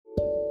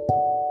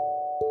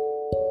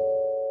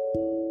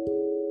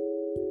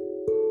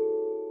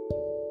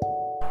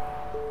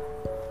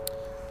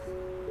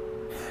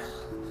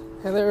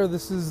Hey there,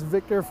 this is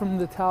Victor from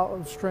the Tao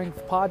of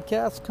Strength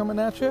podcast coming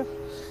at you.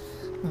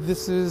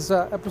 This is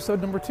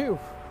episode number 2,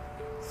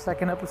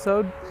 second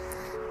episode.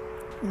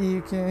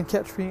 You can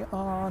catch me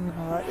on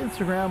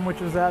Instagram,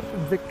 which is at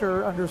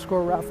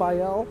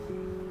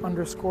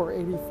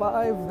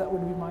Victor_Raphael_85. That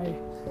would be my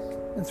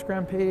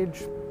Instagram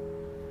page.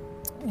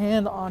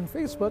 And on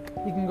Facebook,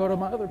 you can go to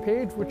my other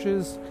page, which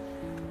is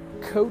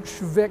Coach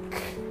Vic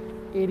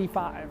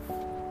 85.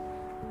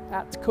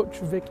 At Coach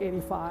Vic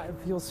 85.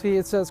 You'll see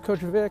it says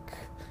Coach Vic,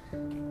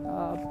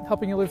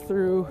 helping you live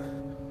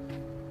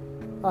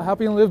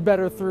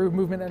better through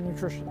movement and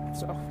nutrition.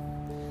 So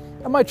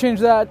I might change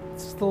that.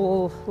 It's a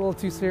little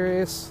too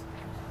serious.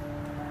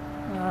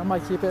 I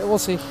might keep it. We'll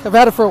see. I've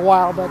had it for a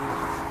while, but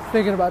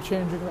thinking about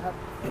changing that.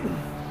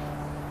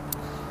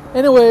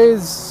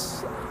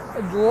 Anyways,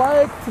 I'd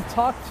like to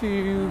talk to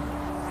you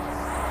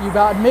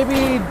about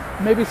maybe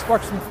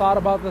spark some thought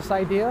about this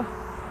idea,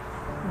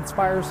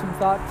 inspire some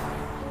thought.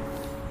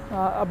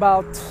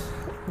 About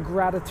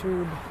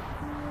gratitude.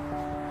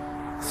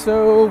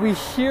 So we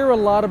hear a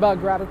lot about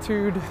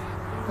gratitude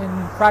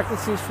in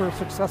practices for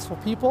successful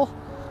people,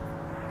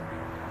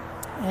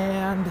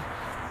 and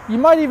you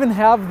might even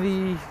have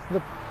the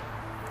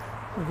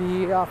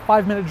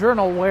 5-minute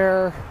journal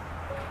where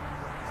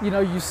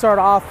you start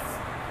off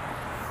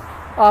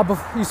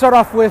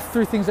with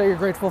 3 things that you're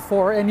grateful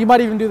for, and you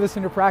might even do this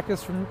in your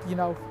practice from in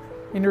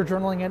your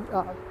journaling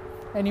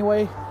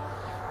anyway,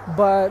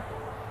 but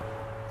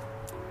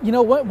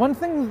one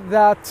thing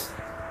that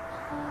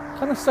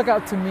kind of stuck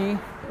out to me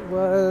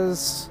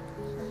was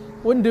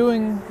when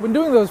doing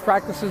those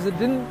practices, it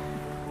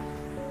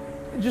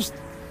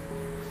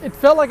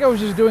felt like I was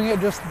just doing it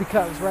just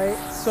because, right?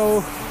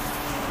 So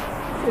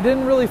it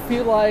didn't really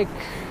feel like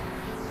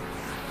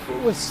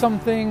it was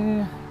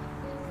something,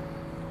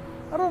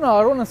 I don't know,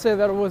 I don't want to say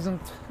that it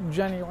wasn't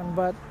genuine,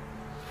 but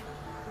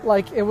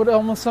like it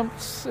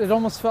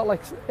almost felt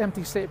like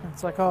empty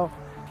statements, like, oh,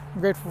 I'm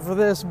grateful for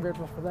this, I'm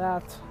grateful for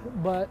that,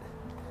 but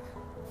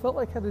I felt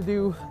like I had to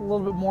do a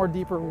little bit more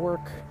deeper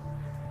work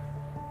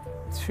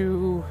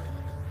to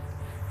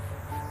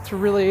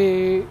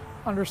really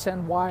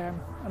understand why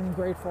I'm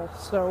grateful.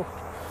 So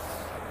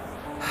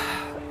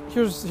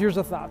here's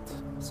a thought.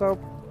 So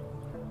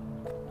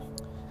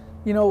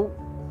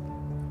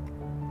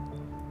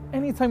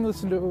anytime you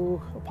listen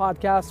to a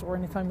podcast or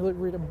anytime you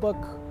read a book,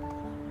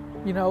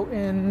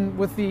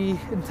 with the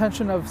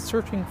intention of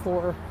searching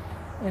for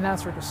an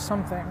answer to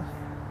something,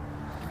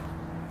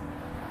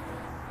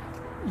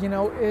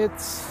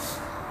 it's,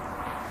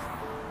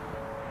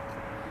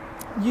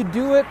 you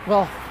do it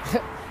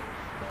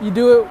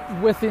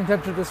with the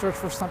intention to search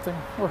for something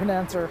or an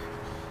answer,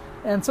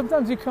 and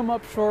sometimes you come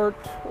up short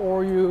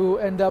or you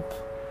end up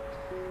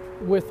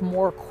with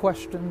more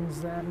questions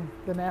than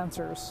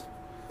answers,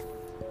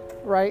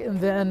 right?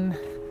 And then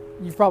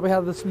you've probably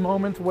had this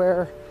moment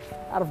where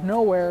out of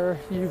nowhere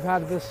you've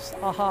had this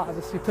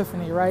this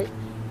epiphany, right?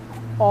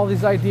 All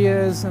these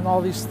ideas and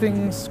all these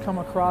things come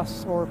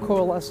across or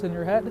coalesce in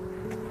your head,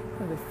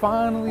 and they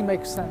finally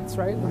make sense,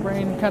 right? The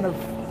brain kind of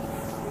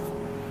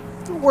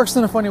works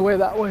in a funny way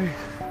that way.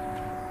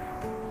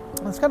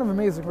 And it's kind of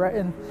amazing, right?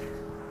 And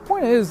the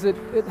point is, it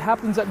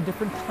happens at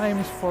different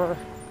times for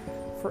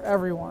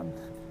everyone,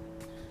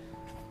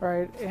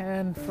 right?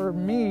 And for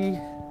me,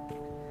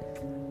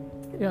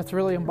 to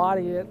really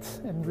embody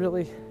it and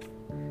really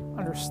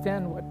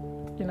understand what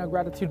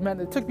gratitude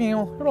meant, it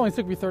only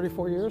took me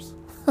 34 years.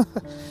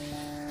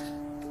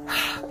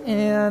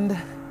 And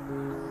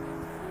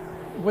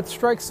what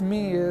strikes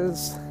me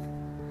is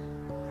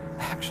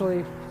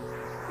actually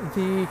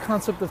the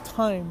concept of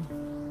time,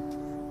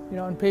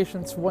 and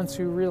patience. Once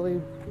you really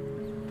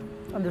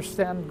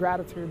understand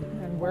gratitude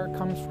and where it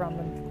comes from,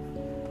 and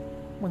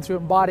once you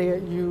embody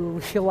it, you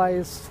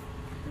realize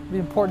the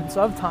importance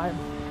of time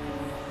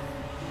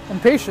and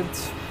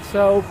patience.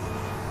 So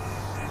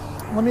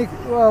let me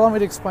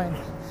explain.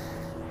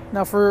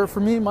 Now, for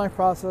me, my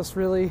process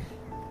really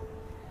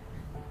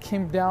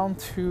came down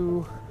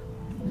to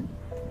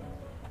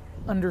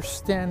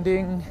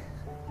understanding,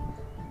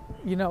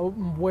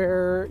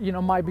 where,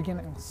 my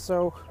beginnings.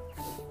 So,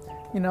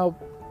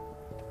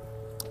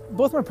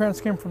 both my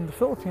parents came from the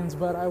Philippines,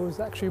 but I was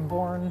actually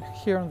born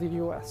here in the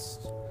U.S.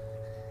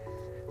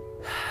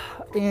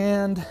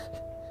 And,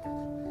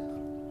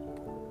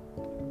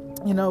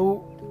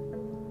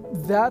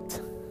 that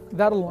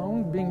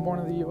alone, being born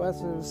in the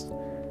U.S.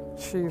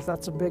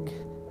 that's a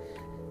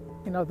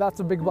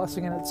big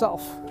blessing in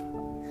itself.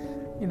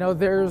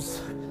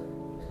 There's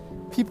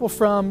people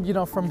from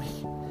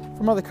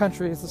other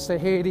countries, let's say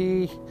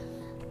Haiti,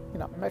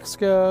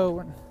 Mexico,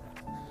 and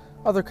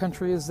other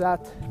countries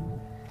that,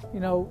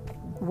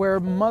 where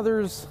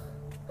mothers,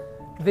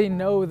 they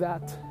know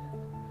that,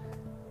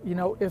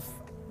 if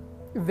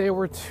they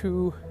were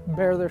to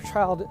bear their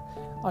child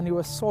on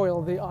U.S.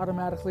 soil, the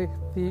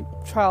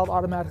child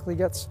automatically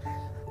gets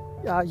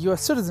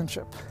U.S.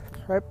 citizenship,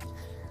 right?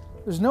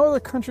 There's no other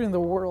country in the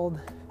world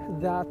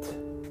that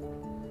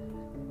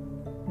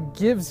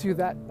gives you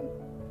that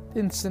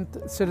instant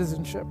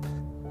citizenship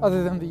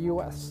other than the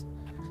U.S.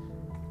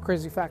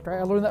 crazy fact, right?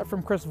 I learned that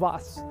from Chris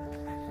Voss.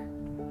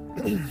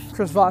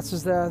 Chris Voss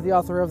is the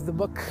author of the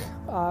book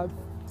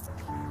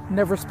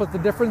Never Split the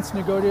Difference,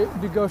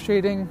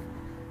 Negotiating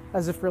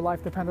as If Your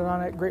Life Depended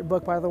on It. Great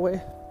book, by the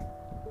way.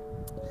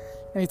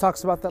 And he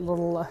talks about that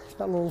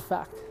little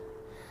fact.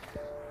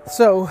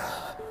 So,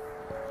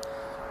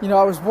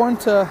 I was born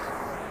to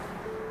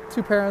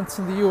two parents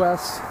in the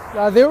U.S.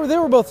 They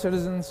were both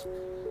citizens.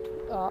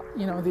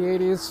 In the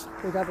 80s,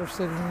 they got their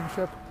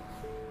citizenship.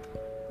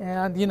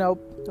 And, I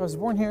was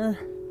born here,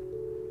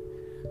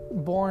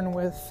 born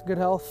with good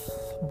health,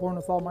 born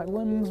with all my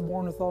limbs,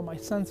 born with all my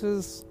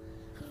senses.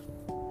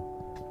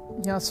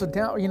 So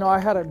I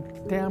had a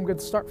damn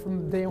good start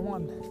from day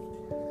one.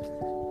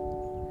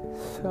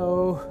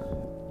 So,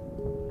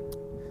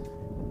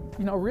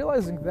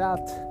 realizing that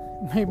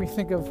made me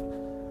think of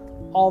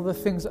all the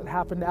things that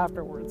happened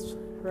afterwards,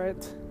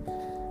 right?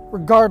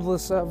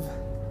 Regardless of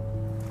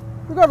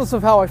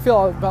how I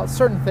feel about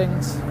certain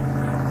things,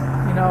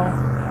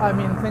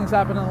 things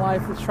happen in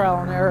life. It's trial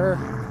and error.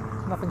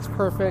 Nothing's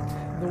perfect.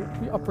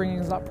 The upbringing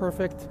is not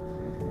perfect,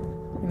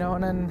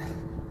 and then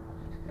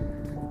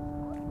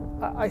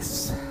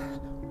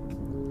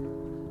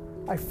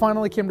I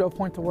finally came to a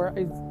point to where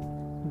I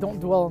don't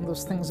dwell on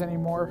those things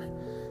anymore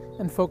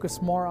and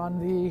focus more on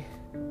the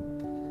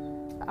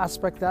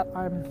aspect that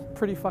I'm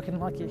pretty fucking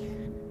lucky,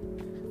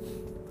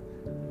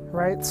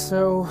 right?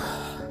 So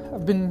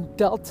I've been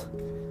dealt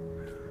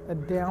a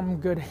damn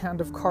good hand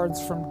of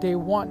cards from day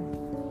one.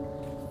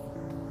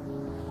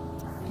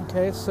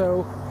 Okay,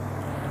 so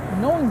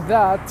knowing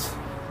that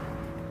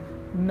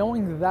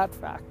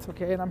fact,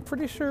 okay, and I'm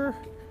pretty sure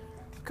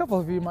a couple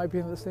of you might be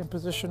in the same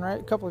position, right?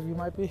 A couple of you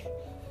might be.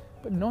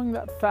 But knowing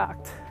that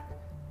fact,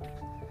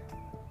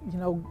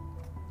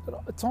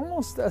 it's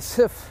almost as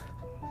if,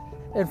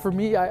 and for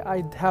me,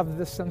 I have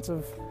this sense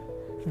of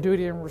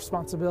duty and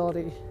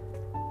responsibility,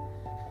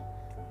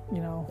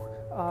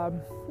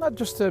 not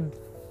just to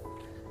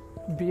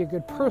be a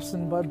good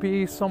person, but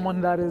be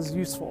someone that is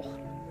useful.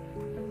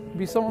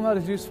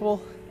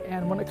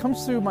 And when it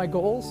comes to my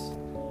goals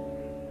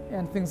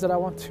and things that I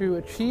want to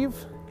achieve,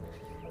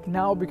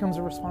 now it becomes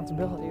a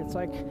responsibility. It's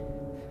like,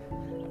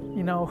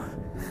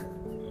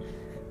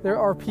 there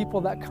are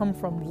people that come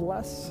from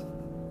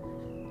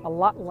a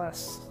lot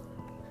less,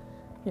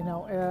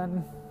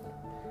 and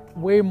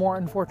way more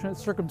unfortunate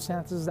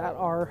circumstances that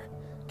are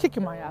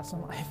kicking my ass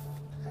in life.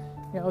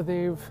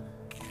 They've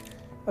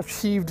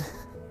achieved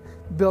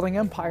building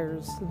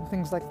empires and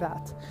things like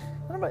that.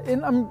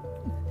 And I'm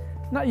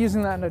not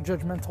using that in a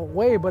judgmental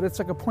way, but it's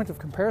like a point of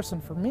comparison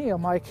for me.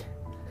 I'm like,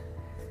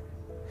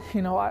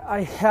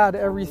 I had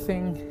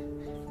everything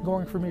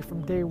going for me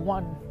from day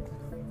one.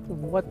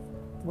 What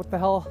the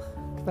hell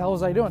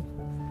was I doing?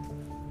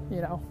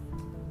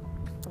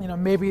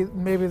 Maybe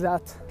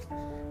that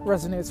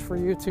resonates for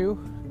you too.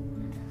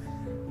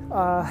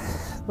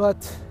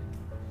 But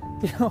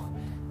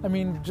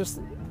just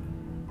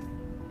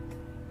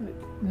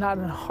not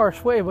in a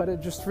harsh way, but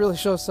it just really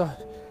shows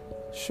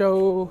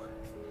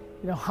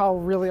how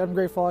really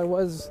ungrateful I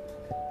was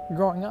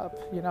growing up,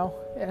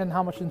 and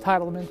how much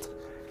entitlement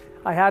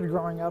I had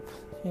growing up.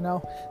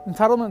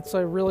 Entitlement's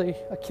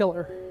a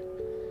killer.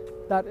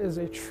 That is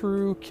a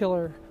true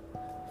killer.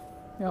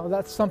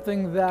 That's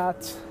something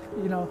that,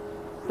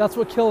 that's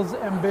what kills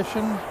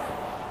ambition.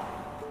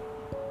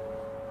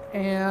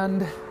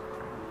 And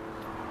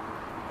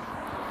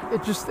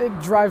it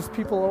drives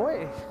people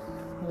away,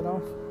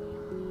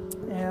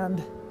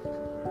 and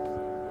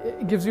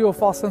it gives you a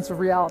false sense of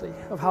reality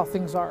of how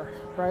things are,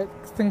 right?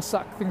 Things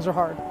suck, things are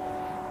hard.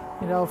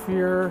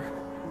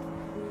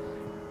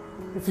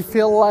 If you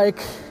feel like,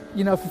 if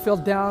you feel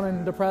down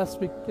and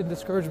depressed and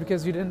discouraged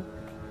because you didn't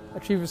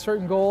achieve a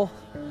certain goal,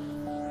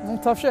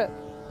 tough shit,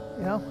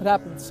 it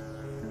happens.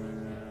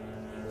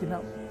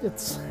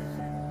 It's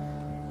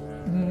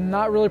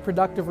not really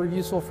productive or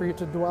useful for you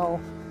to dwell.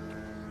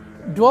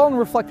 Dwell and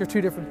reflect are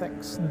two different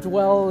things.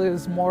 Dwell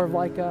is more of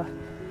like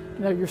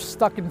you're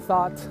stuck in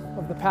thought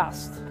of the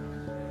past,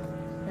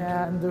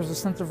 and there's a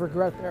sense of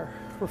regret there.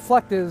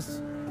 Reflect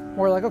is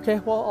more like, okay,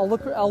 well, I'll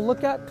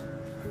look at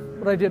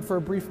what I did for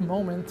a brief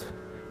moment,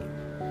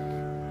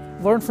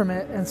 learn from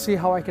it, and see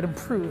how I could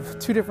improve.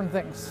 Two different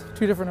things,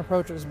 two different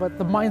approaches, but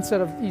the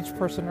mindset of each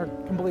person are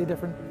completely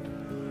different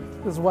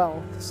as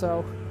well.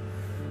 So,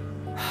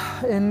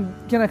 and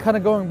kind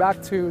of going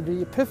back to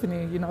the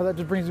epiphany, that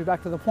just brings me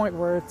back to the point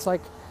where it's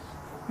like,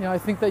 I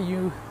think that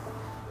you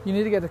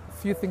need to get a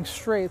few things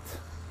straight,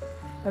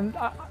 and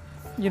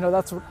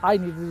that's what I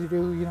needed to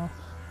do.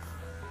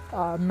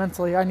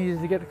 Mentally, I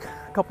needed to get a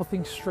couple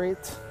things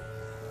straight.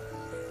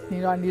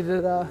 I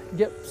needed to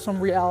get some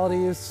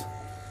realities.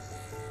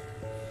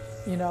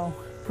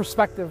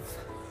 Perspective.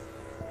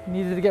 I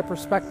needed to get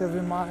perspective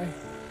in my,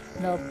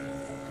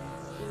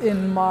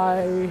 in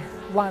my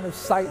line of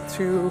sight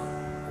to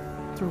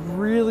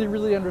really,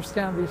 really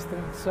understand these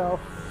things. So,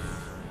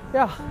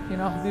 yeah,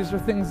 these are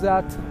things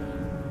that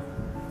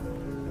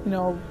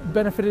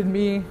benefited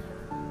me,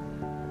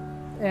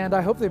 and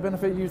I hope they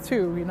benefit you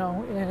too,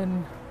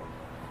 in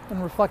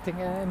reflecting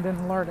and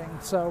in learning.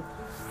 So,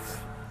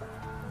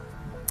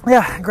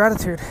 yeah,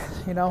 gratitude.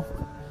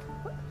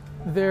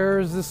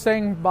 There's this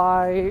saying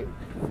by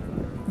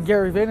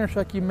Gary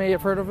Vaynerchuk, you may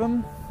have heard of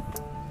him,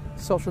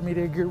 social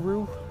media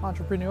guru,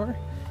 entrepreneur.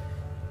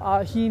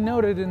 He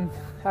noted in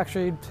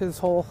actually his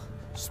whole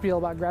spiel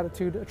about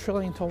gratitude, 1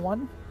 trillion to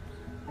 1,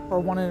 or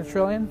 1 in a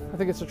trillion. I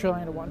think it's 1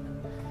 trillion to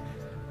 1.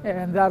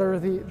 And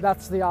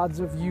that's the odds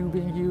of you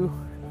being you,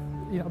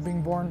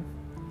 being born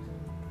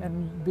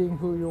and being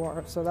who you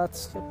are. So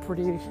that's a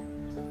pretty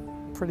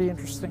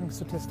interesting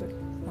statistic.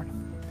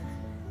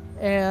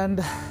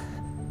 And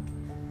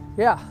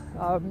yeah,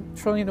 1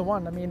 trillion to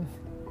 1. I mean,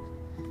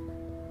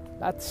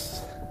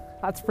 that's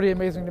pretty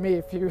amazing to me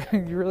if you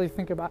you really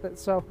think about it.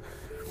 So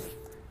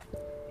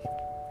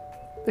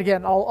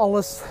again, I'll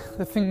list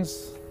the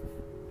things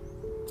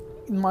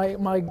in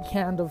my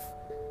hand of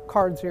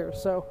cards here.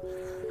 So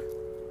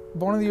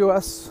born in the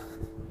U.S.,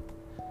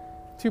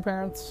 2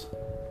 parents,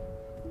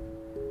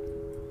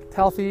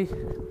 healthy,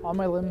 all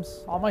my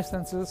limbs, all my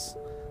senses,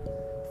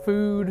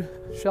 food,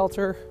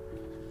 shelter,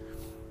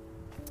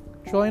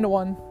 1 trillion to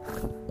 1,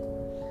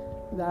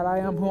 that I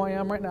am who I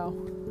am right now,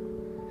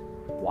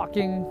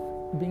 walking,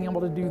 being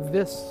able to do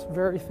this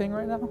very thing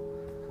right now,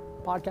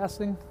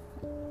 podcasting,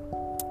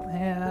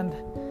 and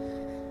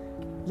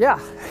yeah,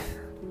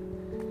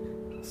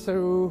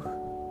 so,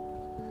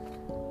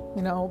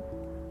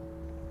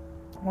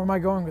 where am I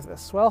going with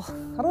this? Well,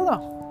 I don't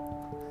know.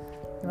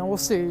 We'll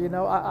see.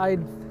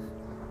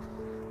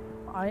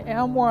 I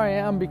am where I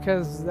am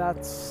because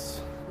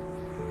that's,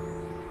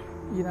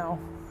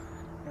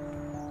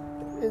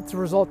 it's a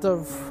result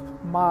of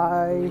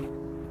my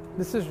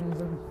decisions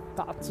and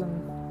thoughts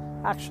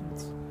and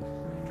actions.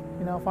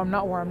 If I'm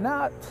not where I'm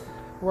not,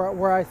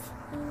 where I,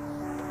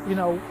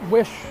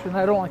 wish, and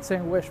I don't like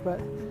saying wish, but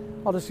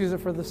I'll just use it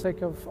for the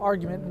sake of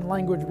argument and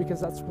language because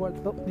that's what,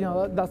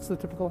 that's the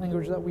typical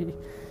language that we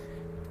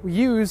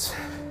use.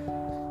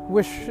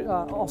 Wish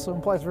also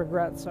implies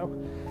regret, so,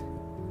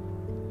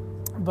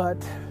 but,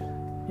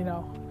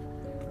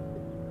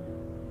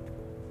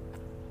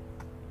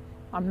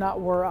 I'm not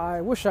where I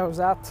wish I was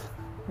at,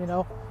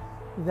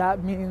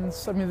 that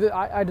means,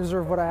 I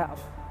deserve what I have.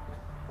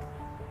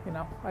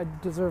 I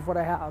deserve what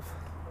I have.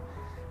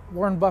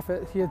 Warren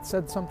Buffett, he had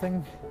said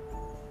something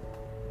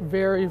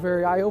very,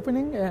 very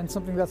eye-opening, and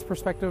something that's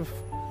perspective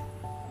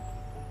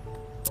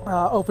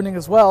opening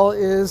as well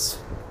is,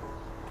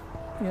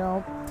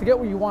 to get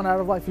what you want out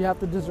of life, you have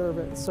to deserve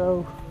it.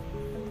 So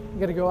you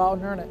got to go out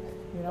and earn it.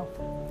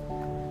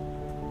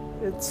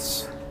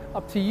 It's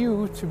up to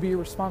you to be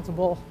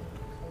responsible,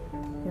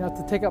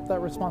 to take up that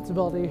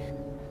responsibility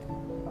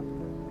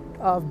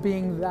of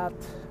being that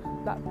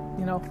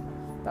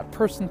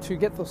person to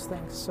get those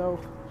things. So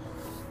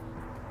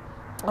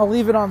I'll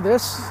leave it on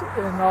this,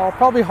 and I'll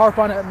probably harp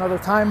on it another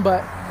time,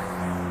 but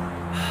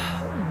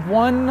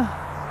one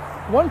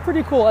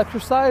pretty cool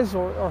exercise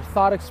or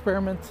thought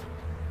experiment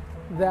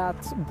that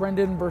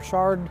Brendon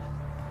Burchard,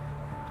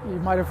 you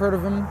might have heard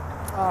of him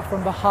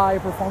from the High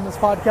Performance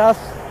Podcast,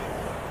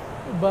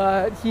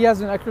 but he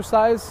has an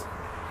exercise,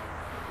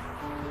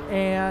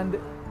 and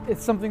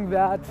it's something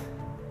that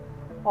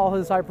all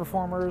his high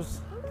performers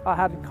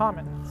had in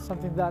common,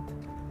 something that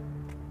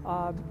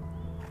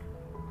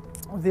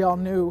they all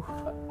knew,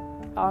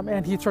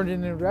 and he turned it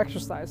into an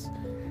exercise.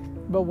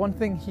 But one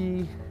thing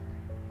he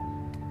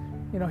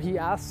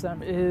asks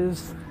them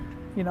is,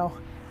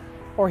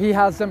 or he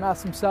has them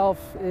ask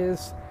himself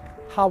is,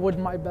 how would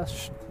my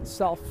best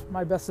self,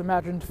 my best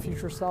imagined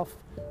future self,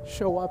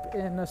 show up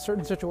in a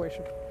certain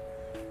situation?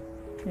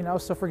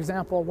 So for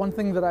example, one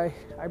thing that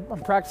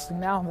I'm practicing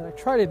now and that I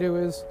try to do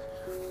is,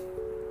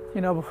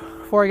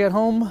 before I get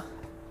home,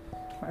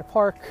 I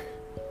park,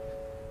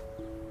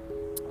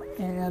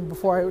 and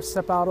before I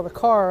step out of the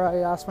car, I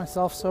ask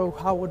myself, so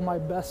how would my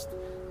best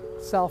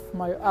self,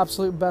 my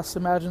absolute best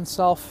imagined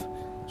self,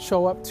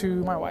 show up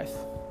to my wife?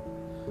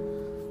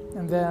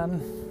 And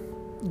then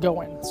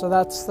go in. So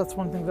that's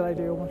one thing that I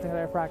do, one thing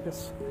that I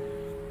practice.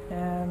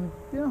 And,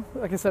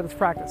 like I said, it's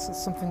practice.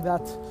 It's something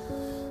that,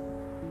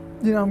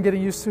 I'm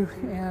getting used to,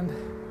 and,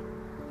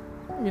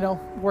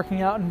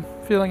 working out and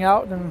feeling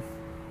out, and,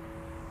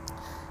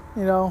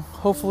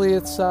 hopefully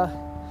it's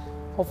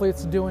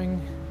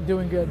doing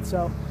good.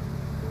 So,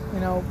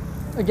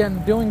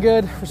 again, doing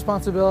good,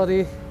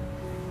 responsibility,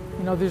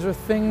 these are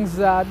things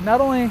that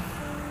not only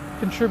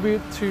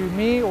contribute to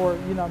me or,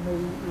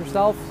 maybe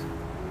yourself,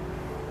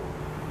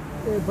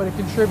 but it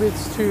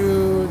contributes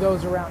to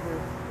those around you,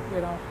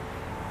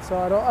 So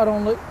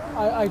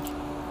I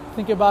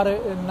think about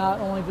it in not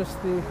only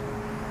just the,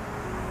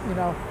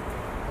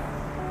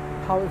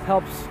 how it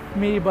helps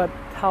me, but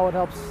how it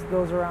helps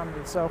those around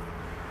me. So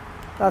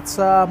that's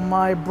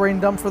my brain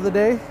dump for the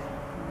day,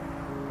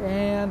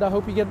 and I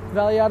hope you get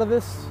value out of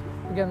this.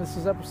 Again, this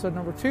is episode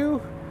number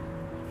 2,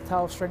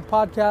 Tao of Strength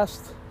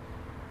Podcast.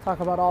 Talk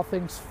about all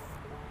things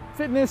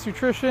fitness,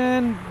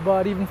 nutrition,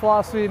 but even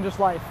philosophy and just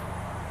life.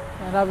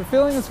 And I have a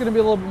feeling it's going to be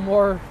a little bit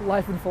more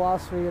life and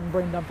philosophy and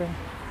brain dumping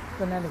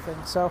than anything.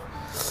 So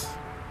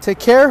take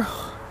care,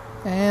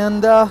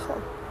 and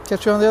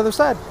catch you on the other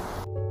side.